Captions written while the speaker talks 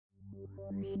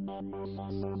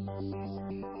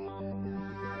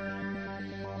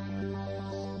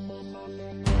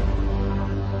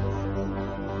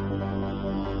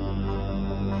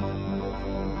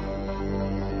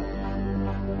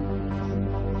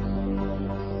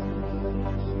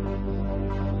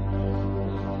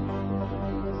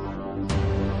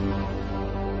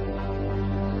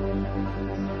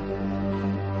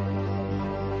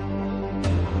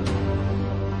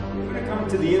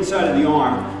To the inside of the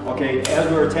arm, okay,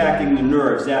 as we're attacking the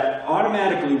nerves, that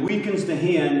automatically weakens the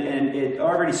hand and it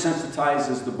already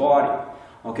sensitizes the body.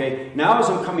 Okay, now as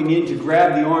I'm coming in to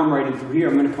grab the arm right in through here,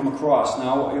 I'm going to come across.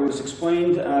 Now, it was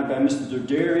explained by Mr.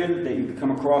 Durdarian that you could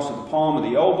come across with the palm of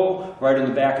the elbow, right in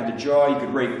the back of the jaw, you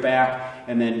could rake back,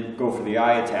 and then go for the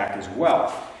eye attack as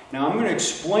well. Now, I'm going to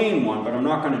explain one, but I'm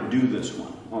not going to do this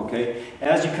one, okay?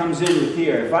 As he comes in with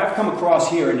here, if I've come across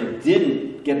here and it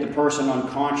didn't get the person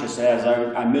unconscious as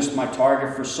I missed my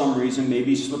target for some reason,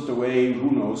 maybe he slipped away, who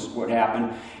knows what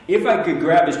happened. If I could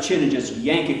grab his chin and just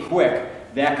yank it quick,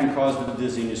 that can cause the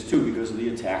dizziness too because of the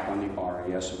attack on the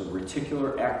RAS, or the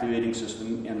reticular activating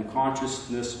system, and the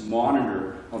consciousness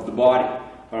monitor of the body.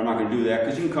 But I'm not going to do that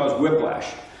because you can cause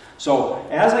whiplash. So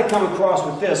as I come across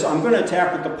with this, I'm going to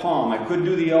attack with the palm. I could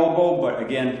do the elbow, but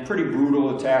again, pretty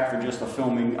brutal attack for just a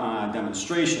filming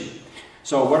demonstration.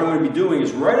 So what I'm going to be doing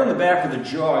is right on the back of the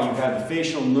jaw, you have the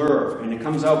facial nerve, and it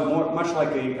comes out much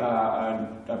like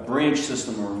a branch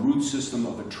system or a root system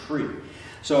of a tree.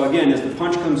 So again, as the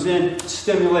punch comes in, it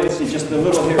stimulates, and just a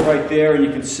little hit right there, and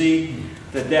you can see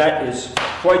that that is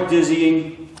quite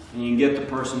dizzying, and you can get the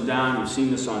person down. You've seen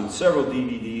this on several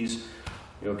DVDs.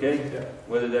 You okay? Yeah.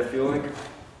 What did that feel like?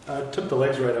 I took the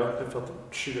legs right out. I felt them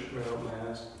shoot it right out my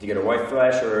ass. Did you get a white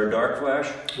flash or a dark flash?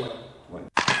 White. White.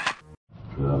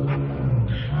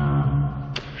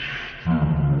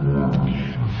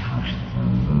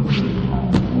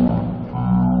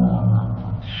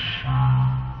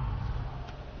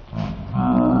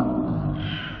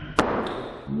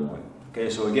 Okay,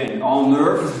 so again, all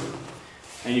nerve,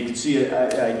 and you can see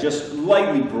I just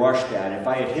lightly brushed that. If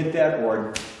I had hit that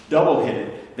or double hit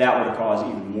it, that would have caused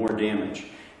even more damage.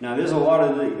 Now, there's a lot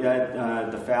of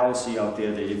the fallacy out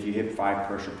there that if you hit 5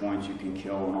 pressure points, you can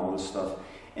kill and all this stuff.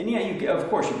 And yeah, of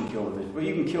course you can kill with it, but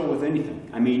you can kill with anything.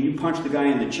 I mean, you punch the guy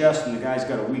in the chest and the guy's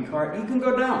got a weak heart, he can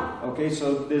go down, okay?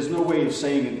 So there's no way of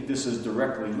saying that this is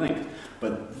directly linked.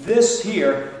 But this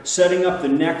here, setting up the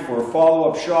neck for a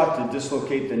follow-up shot to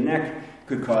dislocate the neck,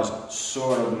 could cause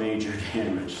sort of major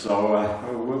damage.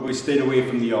 So we stayed away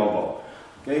from the elbow.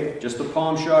 Okay, just a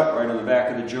palm shot right on the back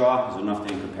of the jaw is enough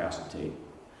to incapacitate.